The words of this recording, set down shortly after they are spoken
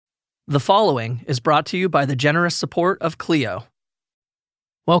The following is brought to you by the generous support of Clio.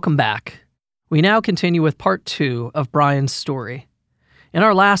 Welcome back. We now continue with part 2 of Brian's story. In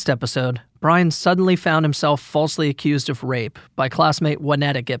our last episode, Brian suddenly found himself falsely accused of rape by classmate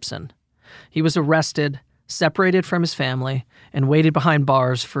Juanetta Gibson. He was arrested, separated from his family, and waited behind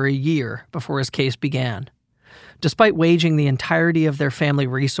bars for a year before his case began. Despite waging the entirety of their family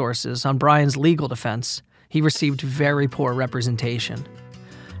resources on Brian's legal defense, he received very poor representation.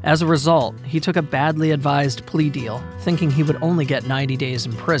 As a result, he took a badly advised plea deal, thinking he would only get 90 days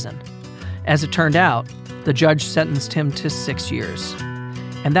in prison. As it turned out, the judge sentenced him to 6 years.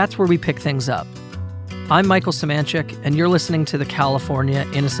 And that's where we pick things up. I'm Michael Samanchik, and you're listening to the California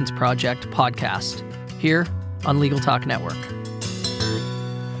Innocence Project podcast, here on Legal Talk Network.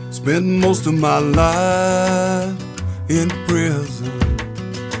 Spent most of my life in prison,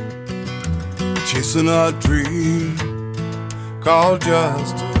 chasing a dream called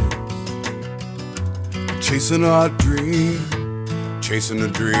justice. Chasing a dream, chasing a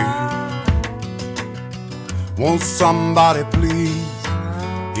dream. Won't somebody please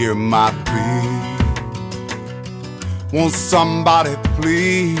hear my plea? Won't somebody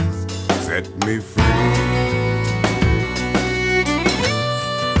please set me free?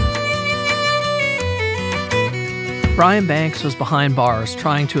 Brian Banks was behind bars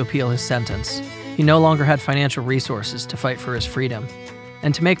trying to appeal his sentence. He no longer had financial resources to fight for his freedom.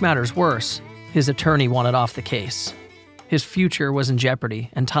 And to make matters worse, his attorney wanted off the case. His future was in jeopardy,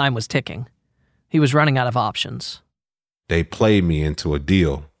 and time was ticking. He was running out of options. They played me into a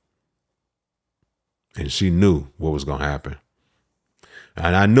deal, and she knew what was going to happen.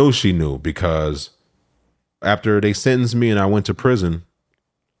 And I know she knew because after they sentenced me and I went to prison,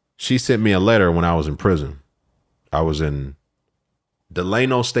 she sent me a letter when I was in prison. I was in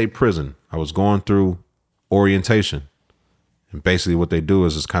Delano State Prison. I was going through orientation. And basically what they do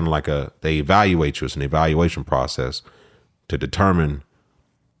is it's kind of like they evaluate you. It's an evaluation process to determine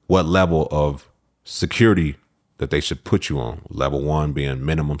what level of security that they should put you on. Level 1 being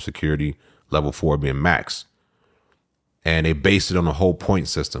minimum security, level 4 being max. And they base it on a whole point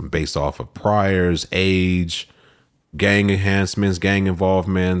system based off of priors, age, gang enhancements, gang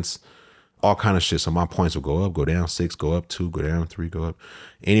involvements, all kind of shit. So my points will go up, go down 6, go up 2, go down 3, go up.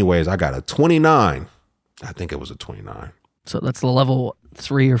 Anyways, I got a 29. I think it was a 29. So that's the level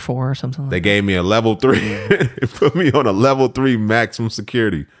 3 or 4 or something like that? They gave me a level 3. It put me on a level 3 maximum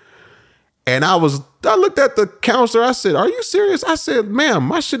security. And I looked at the counselor. I said, "Are you serious?" I said, "Ma'am,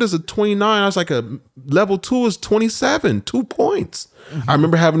 my shit is a 29. I was like, a level 2 is 27, 2 points. Mm-hmm. I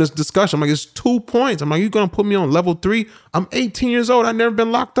remember having this discussion. I'm like, it's 2 points. I'm like, you going to put me on level 3? I'm 18 years old. I've never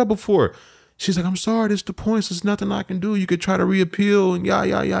been locked up before. She's like, "I'm sorry, there's 2 points. There's nothing I can do. You could try to reappeal and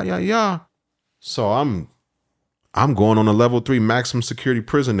yeah. So I'm going on a level 3 maximum security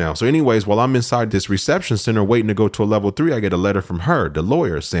prison now. So anyways, while I'm inside this reception center waiting to go to a level 3, I get a letter from her, the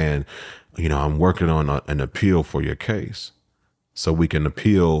lawyer, saying, I'm working on an appeal for your case. So we can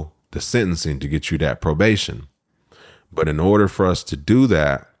appeal the sentencing to get you that probation. But in order for us to do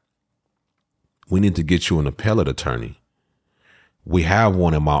that, we need to get you an appellate attorney. We have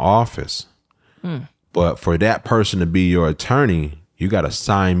one in my office. But for that person to be your attorney, you got to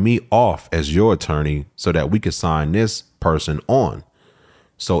sign me off as your attorney so that we can sign this person on.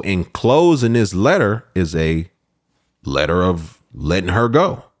 So enclosed in this letter is a letter of letting her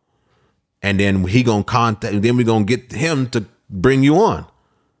go. And then we're going to get him to bring you on.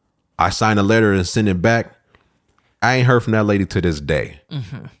 I sign a letter and send it back. I ain't heard from that lady to this day.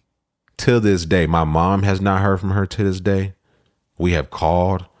 Mm-hmm. Till this day. My mom has not heard from her to this day. We have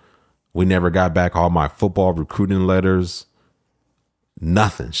called. We never got back all my football recruiting letters.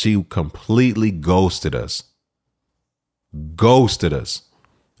 Nothing. She completely ghosted us.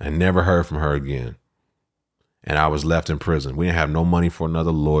 And never heard from her again. And I was left in prison. We didn't have no money for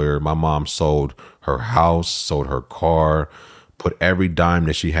another lawyer. My mom sold her house, sold her car, put every dime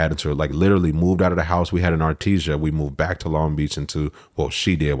that she had into her, like literally moved out of the house we had in Artesia. We moved back to Long Beach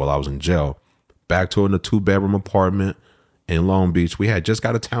she did while I was in jail, back to a 2-bedroom apartment in Long Beach. We had just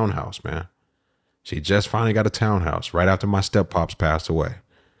got a townhouse, man. She just finally got a townhouse right after my step-pops passed away,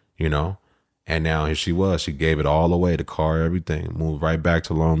 And now here she was. She gave it all away, the car, everything. Moved right back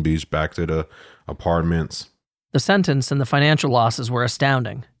to Long Beach, back to the apartments. The sentence and the financial losses were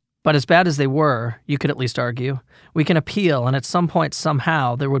astounding. But as bad as they were, you could at least argue, we can appeal, and at some point,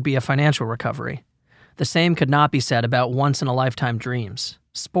 somehow, there would be a financial recovery. The same could not be said about once-in-a-lifetime dreams.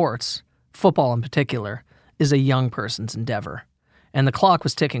 Sports, football in particular, is a young person's endeavor. And the clock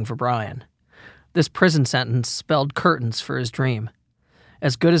was ticking for Brian. This prison sentence spelled curtains for his dream.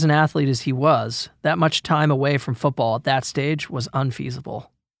 As good as an athlete as he was, that much time away from football at that stage was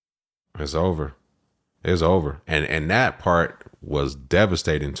unfeasible. It's over. It's over. And that part was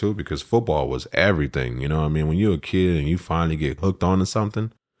devastating too, because football was everything. You know what I mean? When you're a kid and you finally get hooked onto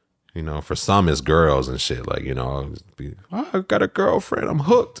something, you know, for some it's girls and shit. Like, you know, I've got a girlfriend, I'm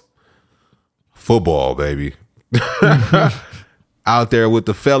hooked. Football, baby. Out there with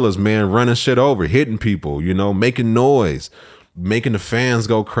the fellas, man, running shit over, hitting people, you know, making noise, making the fans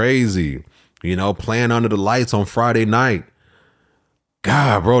go crazy, you know, playing under the lights on Friday night.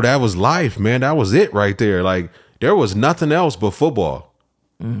 God, bro, that was life, man. That was it right there. Like, there was nothing else but football.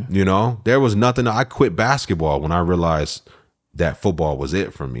 You know, there was nothing. I quit basketball when I realized that football was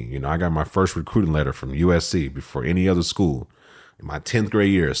it for me. You know, I got my first recruiting letter from USC before any other school in my 10th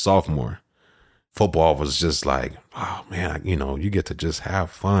grade year, sophomore. Football was just like, oh man, you know, you get to just have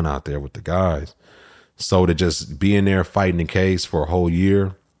fun out there with the guys. So to just be in there fighting the case for a whole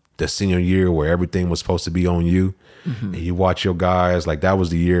year, the senior year where everything was supposed to be on you, and you watch your guys, like that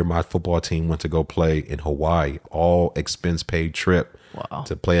was the year my football team went to go play in Hawaii, all expense paid trip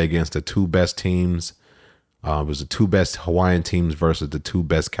to play against the two best teams. It was the two best Hawaiian teams versus the two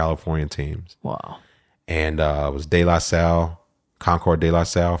best California teams. Wow. And it was De La Salle, Concord De La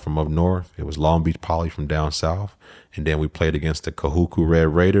Salle from up north. It was Long Beach Poly from down south. And then we played against the Kahuku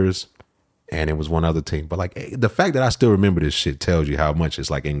Red Raiders. And it was one other team. But like the fact that I still remember this shit tells you how much it's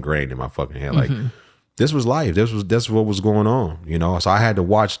like ingrained in my fucking head. Like this was life. That's what was going on, you know? So I had to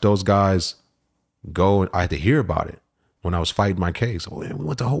watch those guys go, and I had to hear about it when I was fighting my case. Oh, man, we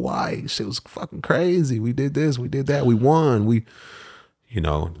went to Hawaii. Shit was fucking crazy. We did this, we did that. We won. We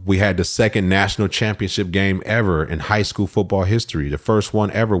had the second national championship game ever in high school football history. The first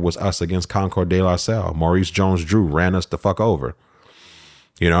one ever was us against Concord De La Salle. Maurice Jones-Drew ran us the fuck over.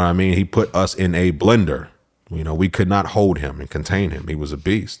 You know what I mean? He put us in a blender. You know, we could not hold him and contain him. He was a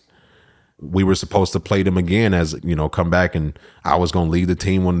beast. We were supposed to play them again as, you know, come back, and I was going to lead the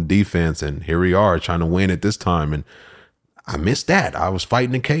team on the defense, and here we are trying to win it this time. And I missed that. I was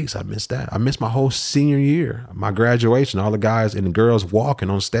fighting the case. I missed that. I missed my whole senior year, my graduation, all the guys and the girls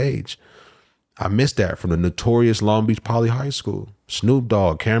walking on stage. I missed that from the notorious Long Beach Poly High School. Snoop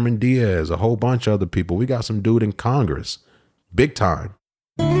Dogg, Cameron Diaz, a whole bunch of other people. We got some dude in Congress, big time.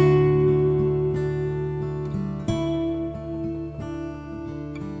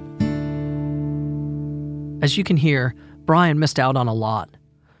 As you can hear, Brian missed out on a lot.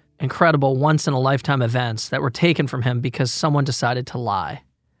 Incredible once-in-a-lifetime events that were taken from him because someone decided to lie.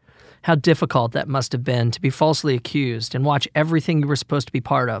 How difficult that must have been to be falsely accused and watch everything you were supposed to be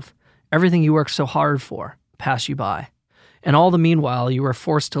part of, everything you worked so hard for, pass you by. And all the meanwhile, you were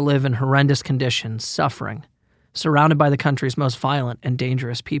forced to live in horrendous conditions, suffering, surrounded by the country's most violent and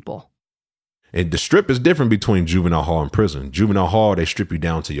dangerous people. And the strip is different between juvenile hall and prison. Juvenile hall, they strip you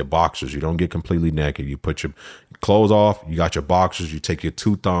down to your boxers. You don't get completely naked. You put your clothes off. You got your boxers. You take your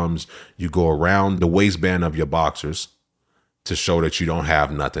two thumbs. You go around the waistband of your boxers to show that you don't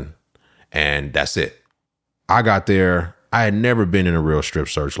have nothing. And that's it. I got there. I had never been in a real strip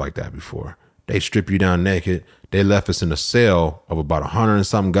search like that before. They strip you down naked. They left us in a cell of about 100 and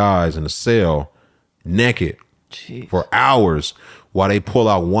some guys in a cell naked. Jeez. For hours while they pull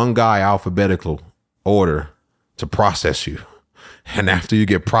out one guy alphabetical order to process you. And after you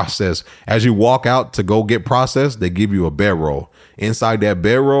get processed, as you walk out to go get processed, they give you a bedroll. Inside that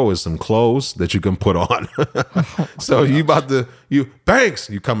bedroll is some clothes that you can put on. So you Banks,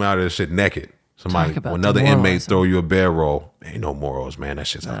 you come out of this shit naked. Somebody, another inmate throw you a bedroll. Ain't no morals, man. That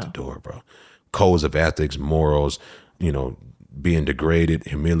shit's out the door, bro. Codes of ethics, morals, you know, being degraded,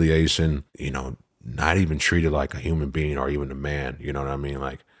 humiliation, you know, not even treated like a human being or even a man. You know what I mean?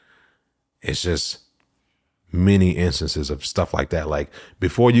 Like, it's just many instances of stuff like that. Like,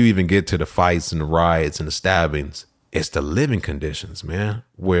 before you even get to the fights and the riots and the stabbings, it's the living conditions, man,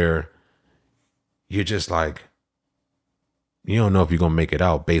 where you're just like, you don't know if you're going to make it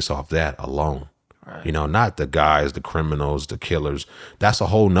out based off that alone. Right. You know, not the guys, the criminals, the killers. That's a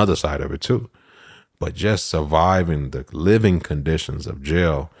whole nother side of it too. But just surviving the living conditions of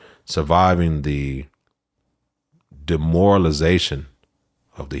jail, surviving the demoralization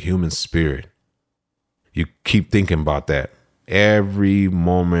of the human spirit. You keep thinking about that every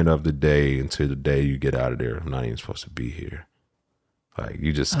moment of the day until the day you get out of there. I'm not even supposed to be here. Like,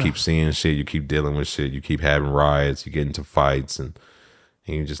 you just keep seeing shit. You keep dealing with shit. You keep having riots. You get into fights. And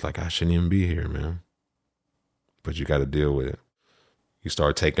you're just like, I shouldn't even be here, man. But you got to deal with it. You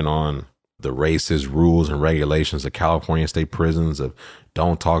start taking on the racist rules and regulations of California state prisons of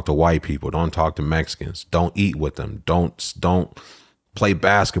don't talk to white people, don't talk to Mexicans, don't eat with them, don't play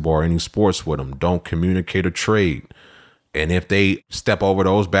basketball or any sports with them, don't communicate or trade. And if they step over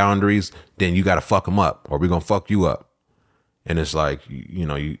those boundaries, then you got to fuck them up or we're going to fuck you up. And it's like, you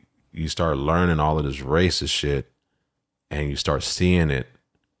know, you start learning all of this racist shit and you start seeing it.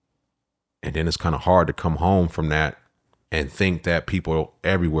 And then it's kind of hard to come home from that and think that people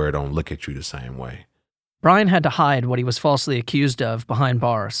everywhere don't look at you the same way. Brian had to hide what he was falsely accused of behind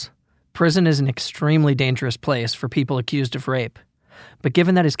bars. Prison is an extremely dangerous place for people accused of rape. But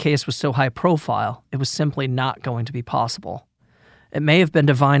given that his case was so high profile, it was simply not going to be possible. It may have been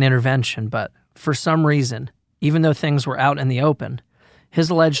divine intervention, but for some reason, even though things were out in the open, his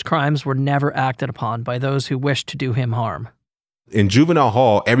alleged crimes were never acted upon by those who wished to do him harm. In juvenile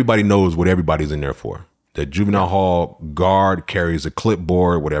hall, everybody knows what everybody's in there for. The juvenile hall guard carries a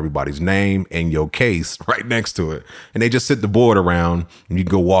clipboard with everybody's name and your case right next to it. And they just sit the board around and you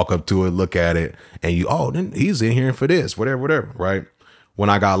go walk up to it, look at it, and then he's in here for this, whatever, right? When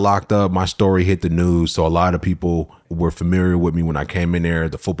I got locked up, my story hit the news. So a lot of people were familiar with me when I came in there,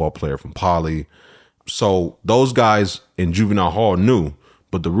 the football player from Poly. So those guys in juvenile hall knew,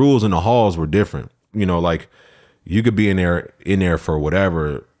 but the rules in the halls were different. Like you could be in there for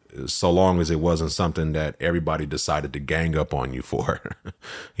whatever, so long as it wasn't something that everybody decided to gang up on you for.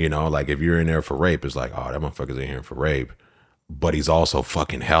 Like if you're in there for rape, it's like, oh, that motherfucker's in here for rape, but he's also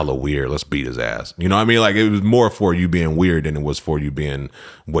fucking hella weird. Let's beat his ass. You know what I mean? Like it was more for you being weird than it was for you being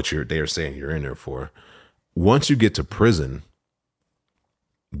what they're saying you're in there for. Once you get to prison,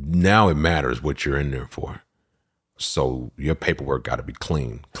 now it matters what you're in there for. So your paperwork got to be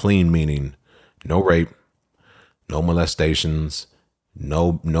clean. Clean meaning no rape, no molestations,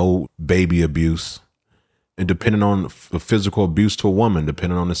 no baby abuse. And depending on physical abuse to a woman,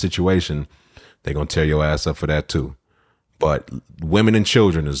 depending on the situation, they're going to tear your ass up for that too. But women and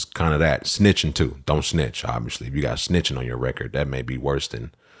children is kind of that. Snitching too. Don't snitch, obviously. If you got snitching on your record, that may be worse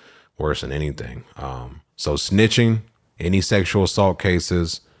than anything. So snitching, any sexual assault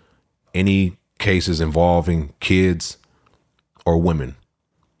cases, any cases involving kids or women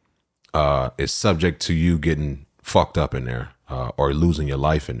is subject to you getting fucked up in there or losing your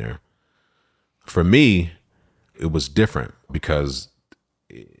life in there. For me, it was different because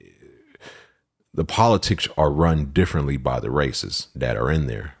the politics are run differently by the races that are in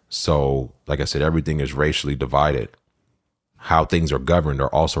there. So, like I said, everything is racially divided. How things are governed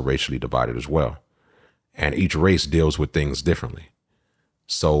are also racially divided as well. And each race deals with things differently.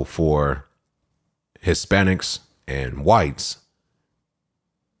 So for Hispanics and whites,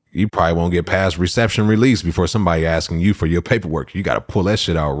 you probably won't get past reception release before somebody asking you for your paperwork. You got to pull that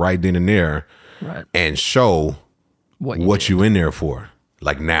shit out right then and there, right, and show what you in there for,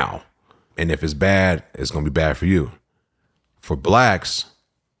 like now. And if it's bad, it's going to be bad for you. For blacks,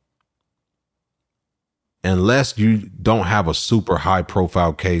 unless you don't have a super high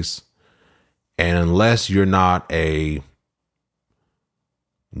profile case, and unless you're not a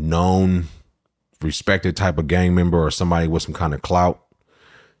known, respected type of gang member or somebody with some kind of clout,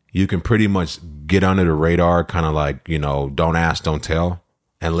 you can pretty much get under the radar, kind of like, don't ask, don't tell,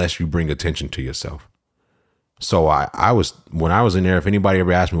 unless you bring attention to yourself. So when I was in there, if anybody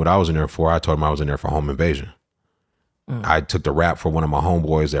ever asked me what I was in there for, I told them I was in there for home invasion. I took the rap for one of my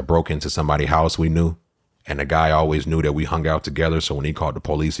homeboys that broke into somebody's house we knew. And the guy always knew that we hung out together. So when he called the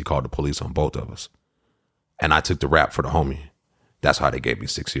police on both of us. And I took the rap for the homie. That's how they gave me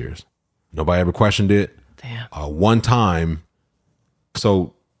 6 years. Nobody ever questioned it. Damn. One time.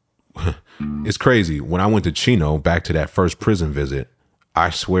 So it's crazy. When I went to Chino, back to that first prison visit, I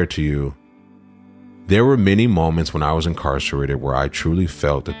swear to you, there were many moments when I was incarcerated where I truly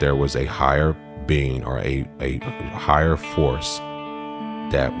felt that there was a higher being or a higher force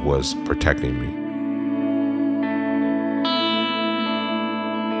that was protecting me.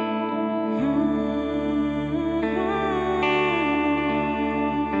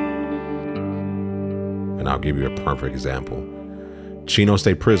 And I'll give you a perfect example. Chino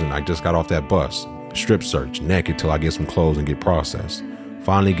State Prison, I just got off that bus, strip search, naked till I get some clothes and get processed.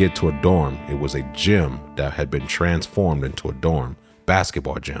 Finally get to a dorm. It was a gym that had been transformed into a dorm,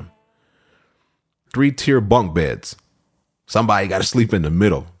 basketball gym. 3-tier bunk beds. Somebody got to sleep in the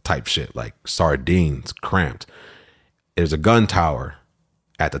middle type shit, like sardines, cramped. There's a gun tower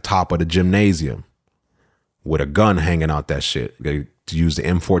at the top of the gymnasium with a gun hanging out that shit. They use the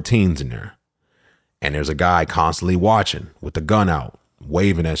M14s in there. And there's a guy constantly watching with the gun out,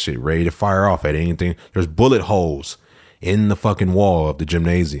 waving that shit, ready to fire off at anything. There's bullet holes in the fucking wall of the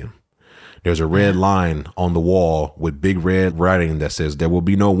gymnasium. There's a red line on the wall with big red writing that says there will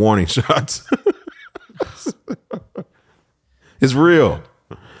be no warning shots. It's real,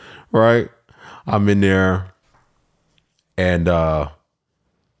 right? I'm in there and I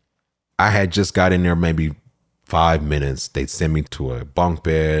had just got in there maybe 5 minutes. They'd send me to a bunk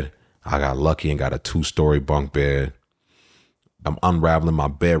bed. I got lucky and got a 2-story bunk bed. I'm unraveling my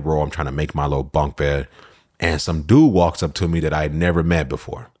bedroll. I'm trying to make my little bunk bed. And some dude walks up to me that I had never met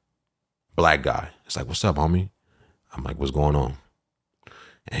before. Black guy. It's like, what's up, homie? I'm like, what's going on?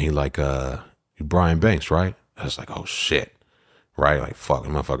 And he like, you Brian Banks, right? I was like, oh shit. Right? Like, fuck, the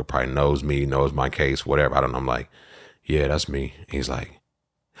motherfucker probably knows me, knows my case, whatever. I don't know. I'm like, yeah, that's me. He's like,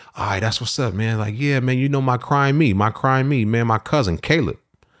 all right, that's what's up, man. Like, yeah, man, you know my crime me, man, my cousin, Caleb.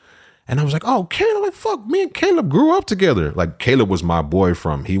 And I was like, oh, Caleb, like, fuck, me and Caleb grew up together. Like, Caleb was my boy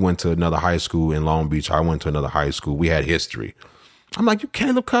he went to another high school in Long Beach. I went to another high school. We had history. I'm like, you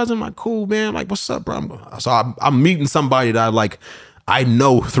Caleb cousin? I'm like, cool, man. I'm like, what's up, bro? So I'm meeting somebody that I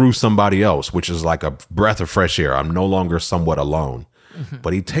know through somebody else, which is like a breath of fresh air. I'm no longer somewhat alone. Mm-hmm.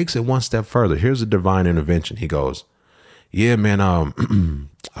 But he takes it one step further. Here's a divine intervention. He goes, yeah, man, I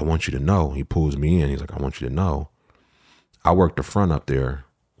want you to know. He pulls me in. He's like, I want you to know. I work the front up there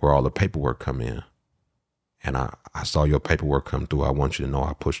where all the paperwork come in. And I saw your paperwork come through. I want you to know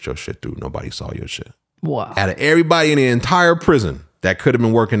I pushed your shit through. Nobody saw your shit. Wow. Out of everybody in the entire prison that could have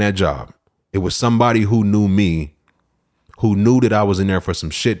been working that job, it was somebody who knew me, who knew that I was in there for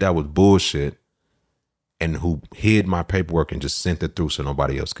some shit that was bullshit, and who hid my paperwork and just sent it through so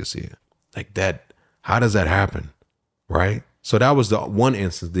nobody else could see it. Like that, how does that happen? Right? So that was the one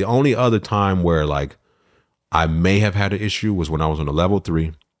instance. The only other time where like I may have had an issue was when I was on a level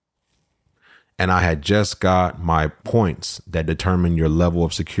 3 and I had just got my points that determine your level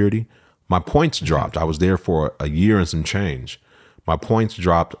of security. My points dropped. I was there for a year and some change. My points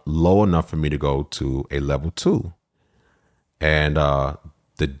dropped low enough for me to go to a level 2. And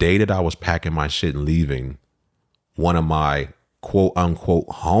the day that I was packing my shit and leaving, one of my quote unquote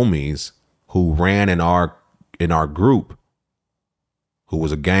homies who ran in our group, who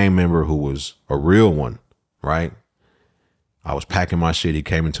was a gang member, who was a real one, right? I was packing my shit. He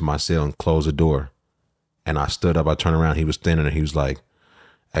came into my cell and closed the door. And I stood up, I turned around, he was standing there. He was like,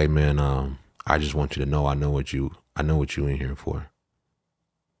 hey man, I just want you to know I know what you in here for.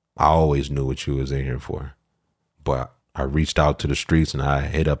 I always knew what you was in here for. But I reached out to the streets and I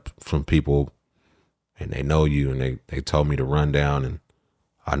hit up some people and they know you and they told me to run down and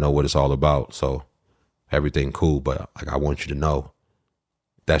I know what it's all about. So everything cool, but like I want you to know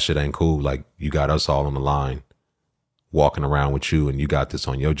that shit ain't cool. Like you got us all on the line walking around with you and you got this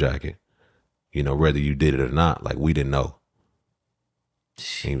on your jacket. You know, whether you did it or not, like we didn't know.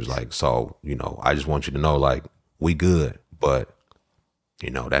 He was like, so, you know, I just want you to know, like, we good, but,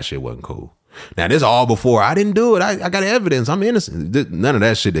 you know, that shit wasn't cool. Now, this all before I didn't do it. I got evidence. I'm innocent. None of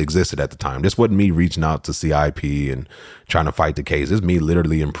that shit existed at the time. This wasn't me reaching out to CIP and trying to fight the case. This is me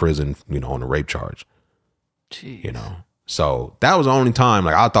literally in prison, you know, on a rape charge. Jeez. You know, so that was the only time,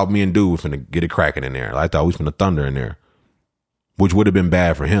 like, I thought me and dude was finna get it cracking in there. I thought we was finna thunder in there, which would have been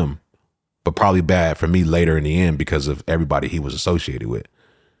bad for him, but probably bad for me later in the end because of everybody he was associated with.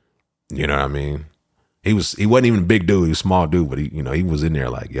 You know what I mean? He wasn't even a big dude. He was a small dude, but he was in there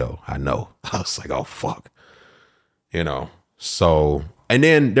like, yo, I know. I was like, oh, fuck. You know? So, and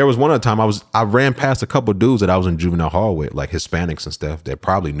then there was one other time I ran past a couple dudes that I was in juvenile hall with, like Hispanics and stuff, that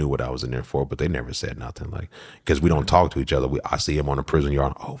probably knew what I was in there for, but they never said nothing. Like, because we don't talk to each other. I see him on the prison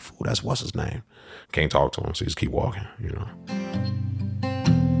yard. Oh, fool, that's what's his name. Can't talk to him, so you just keep walking, you know?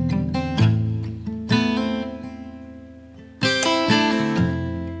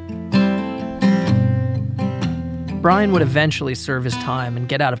 Brian would eventually serve his time and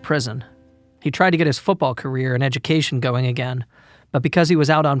get out of prison. He tried to get his football career and education going again, but because he was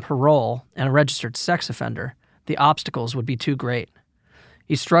out on parole and a registered sex offender, the obstacles would be too great.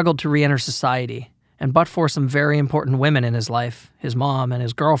 He struggled to re-enter society, and but for some very important women in his life, his mom and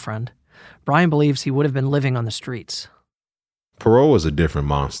his girlfriend, Brian believes he would have been living on the streets. Parole is a different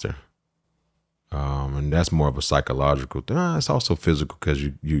monster. And that's more of a psychological thing. It's also physical because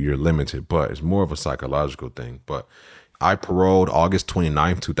you're limited, but it's more of a psychological thing. But I paroled August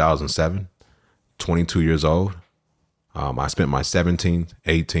 29th, 2007, 22 years old. I spent my 17th,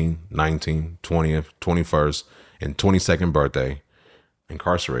 18th, 19th, 20th, 21st, and 22nd birthday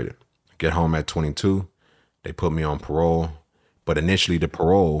incarcerated. Get home at 22. They put me on parole. But initially the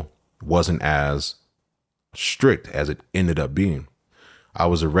parole wasn't as strict as it ended up being. I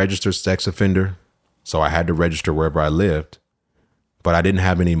was a registered sex offender, so I had to register wherever I lived, but I didn't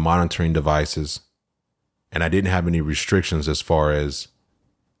have any monitoring devices, and I didn't have any restrictions as far as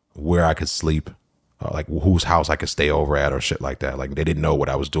where I could sleep, like whose house I could stay over at or shit like that. Like they didn't know what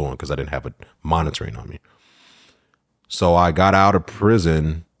I was doing because I didn't have a monitoring on me. So I got out of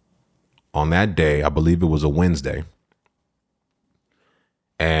prison on that day. I believe it was a Wednesday,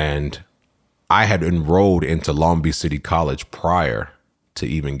 and I had enrolled into Long Beach City College prior to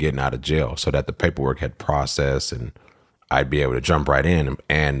even getting out of jail, so that the paperwork had processed and I'd be able to jump right in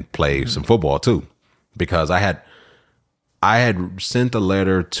and play some football too, because I had sent a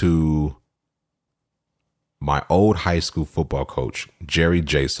letter to my old high school football coach, Jerry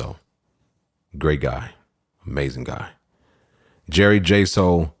Jaso. Great guy, amazing guy. Jerry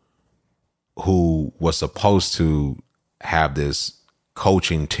Jaso, who was supposed to have this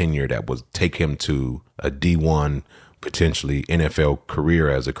coaching tenure that would take him to a D1, potentially NFL career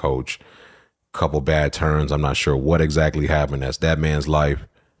as a coach. Couple bad turns. I'm not sure what exactly happened. That's that man's life.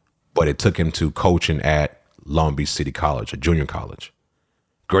 But it took him to coaching at Long Beach City College, a junior college.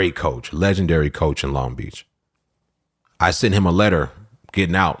 Great coach, legendary coach in Long Beach. I sent him a letter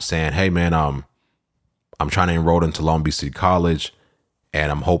getting out saying, hey, man, I'm trying to enroll into Long Beach City College, and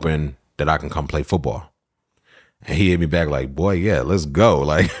I'm hoping that I can come play football. And he hit me back like, boy, yeah, let's go.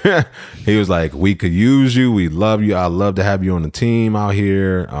 Like, he was like, we could use you. We love you. I'd love to have you on the team out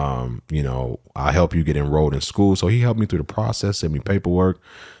here. I'll help you get enrolled in school. So he helped me through the process, sent me paperwork,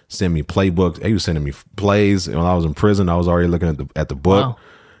 sent me playbooks. He was sending me plays. And when I was in prison, I was already looking at the book. Wow.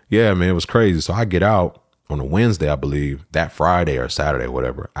 Yeah, man, it was crazy. So I get out on a Wednesday, I believe, that Friday or Saturday,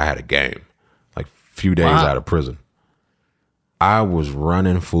 whatever. I had a game, like a few days out of prison. I was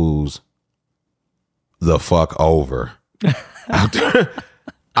running fools the fuck over.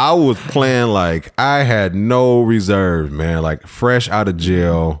 I was playing like I had no reserve, man. Like fresh out of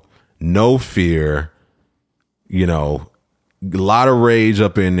jail, no fear, a lot of rage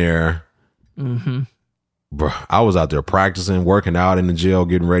up in there. Mm-hmm. Bro, I was out there practicing, working out in the jail,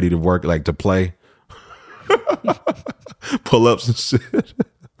 getting ready to work, like to play. Pull ups and shit.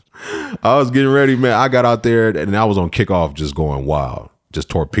 I was getting ready, man. I got out there and I was on kickoff just going wild, just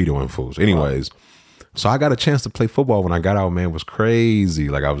torpedoing fools. Anyways. Wow. So I got a chance to play football when I got out, man. It was crazy.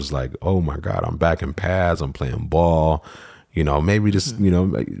 Like I was like, oh my God, I'm back in pads. I'm playing ball. Maybe this,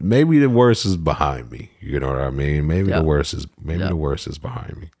 maybe the worst is behind me. You know what I mean? Maybe the worst is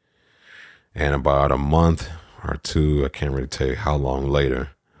behind me. And about a month or two, I can't really tell you how long later,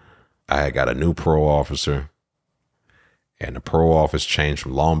 I had got a new parole officer, and the parole office changed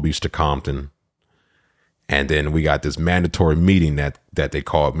from Long Beach to Compton. And then we got this mandatory meeting that they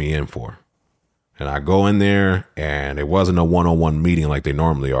called me in for. And I go in there, and it wasn't a one-on-one meeting like they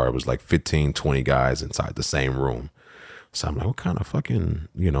normally are. It was like 15, 20 guys inside the same room. So I'm like, what kind of fucking,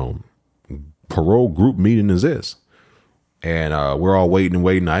 parole group meeting is this? And we're all waiting.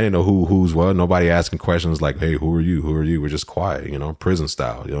 I didn't know who's what. Nobody asking questions like, hey, who are you? Who are you? We're just quiet, prison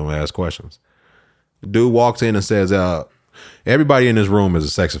style. You don't ask questions. The dude walks in and says, everybody in this room is a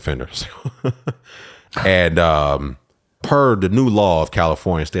sex offender. And per the new law of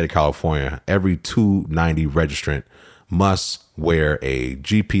California, state of California, every 290 registrant must wear a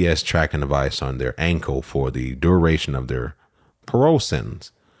GPS tracking device on their ankle for the duration of their parole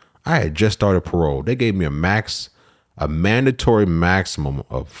sentence. I had just started parole. They gave me a mandatory maximum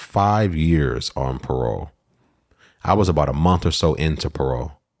of 5 years on parole. I was about a month or so into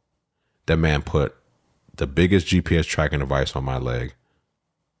parole. That man put the biggest GPS tracking device on my leg,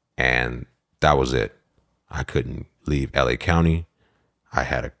 and that was it. I couldn't leave LA County. I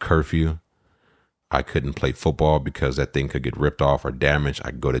had a curfew. I couldn't play football because that thing could get ripped off or damaged.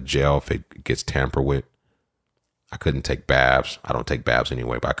 I could go to jail if it gets tampered with. I couldn't take baths. I don't take baths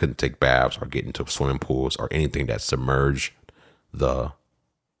anyway, but I couldn't take baths or get into swimming pools or anything that submerged the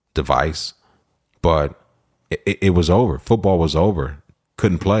device. But it was over. Football was over.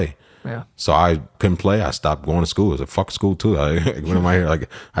 Couldn't play. Yeah. So I couldn't play. I stopped going to school. It was a fuck school too. When am I here? Like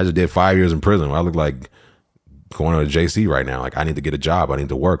I just did 5 years in prison. I look like going to JC right now. Like I need to get a job. I need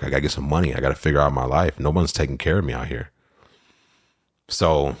to work. I got to get some money. I got to figure out my life. No one's taking care of me out here.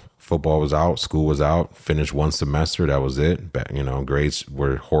 So football was out. School was out. Finished one semester. That was it. But, grades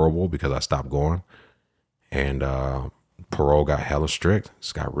were horrible because I stopped going. And parole got hella strict.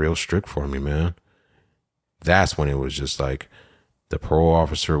 It's got real strict for me, man. That's when it was just like the parole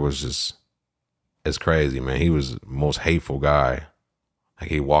officer was just, it's crazy, man. He was the most hateful guy. Like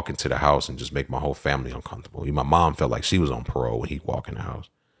he'd walk into the house and just make my whole family uncomfortable. My mom felt like she was on parole when he'd walk in the house.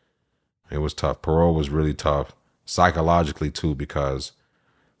 It was tough. Parole was really tough psychologically too, because,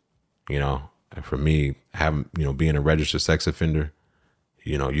 for me, having, being a registered sex offender,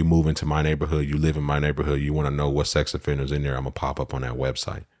 you move into my neighborhood, you live in my neighborhood, you want to know what sex offenders in there, I'm going to pop up on that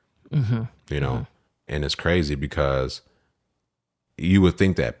website, and it's crazy because you would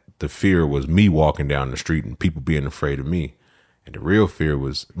think that the fear was me walking down the street and people being afraid of me. And the real fear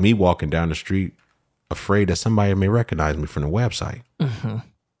was me walking down the street afraid that somebody may recognize me from the website. Mm-hmm.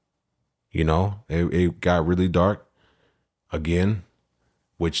 It got really dark again,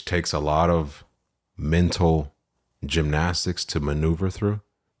 which takes a lot of mental gymnastics to maneuver through.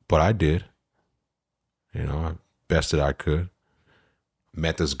 But I did. I've best that I could.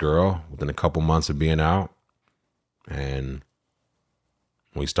 Met this girl within a couple months of being out, and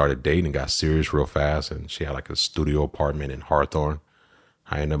we started dating and got serious real fast, and she had like a studio apartment in Hawthorne.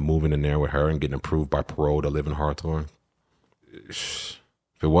 I ended up moving in there with her and getting approved by parole to live in Hawthorne. If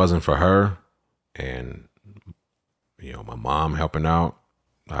it wasn't for her and, my mom helping out,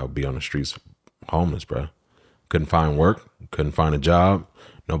 I would be on the streets homeless, bro. Couldn't find work, couldn't find a job.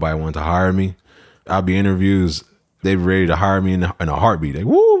 Nobody wanted to hire me. I'd be interviews, they were ready to hire me in a heartbeat. Like,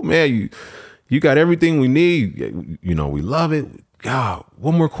 woo, man, you got everything we need. We love it. God,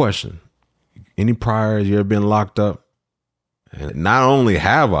 one more question. Any priors? You ever been locked up? And not only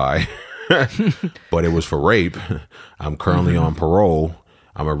have I, but it was for rape. I'm currently on parole.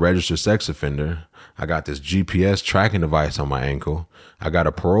 I'm a registered sex offender. I got this GPS tracking device on my ankle. I got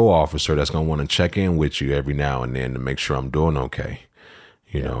a parole officer that's going to want to check in with you every now and then to make sure I'm doing okay.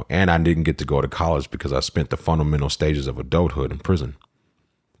 And I didn't get to go to college because I spent the fundamental stages of adulthood in prison.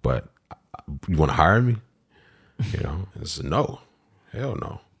 But you want to hire me? It's a no. Hell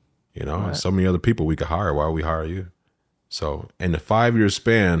no. Right. So many other people we could hire. Why would we hire you? So in the 5-year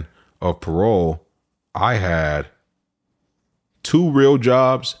span of parole, I had 2 real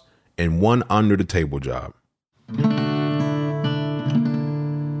jobs and 1 under the table job.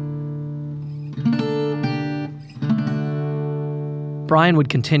 Brian would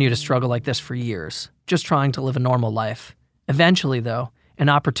continue to struggle like this for years, just trying to live a normal life. Eventually, though, an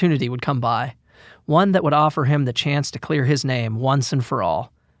opportunity would come by, one that would offer him the chance to clear his name once and for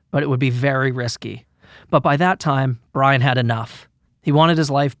all, but it would be very risky. But by that time, Brian had enough. He wanted his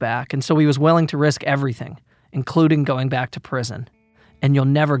life back, and so he was willing to risk everything, including going back to prison. And you'll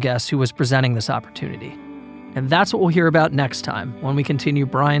never guess who was presenting this opportunity. And that's what we'll hear about next time when we continue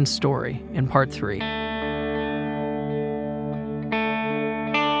Brian's story in part 3.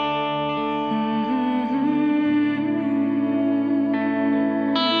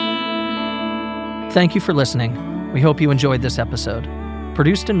 Thank you for listening. We hope you enjoyed this episode.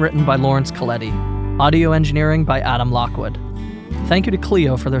 Produced and written by Lawrence Coletti. Audio engineering by Adam Lockwood. Thank you to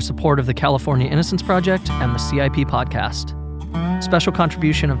Clio for their support of the California Innocence Project and the CIP podcast. Special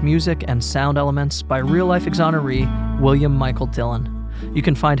contribution of music and sound elements by real-life exoneree William Michael Dillon. You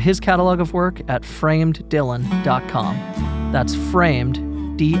can find his catalog of work at frameddillon.com. That's framed,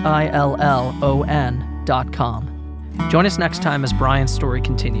 DILLON.com. Join us next time as Brian's story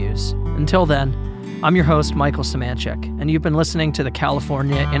continues. Until then, I'm your host, Michael Samanchik, and you've been listening to the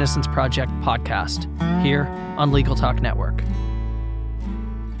California Innocence Project podcast, here on Legal Talk Network.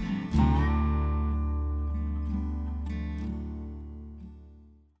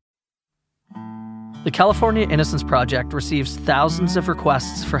 The California Innocence Project receives thousands of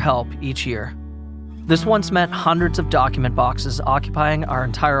requests for help each year. This once meant hundreds of document boxes occupying our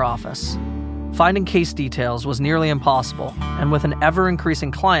entire office. Finding case details was nearly impossible, and with an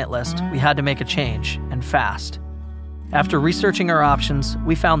ever-increasing client list, we had to make a change, and fast. After researching our options,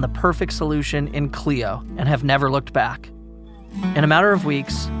 we found the perfect solution in Clio and have never looked back. In a matter of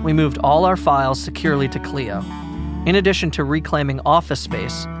weeks, we moved all our files securely to Clio. In addition to reclaiming office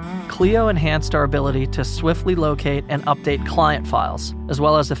space, Clio enhanced our ability to swiftly locate and update client files, as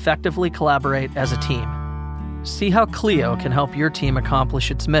well as effectively collaborate as a team. See how Clio can help your team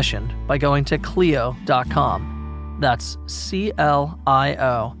accomplish its mission by going to Clio.com. That's CLIO.com.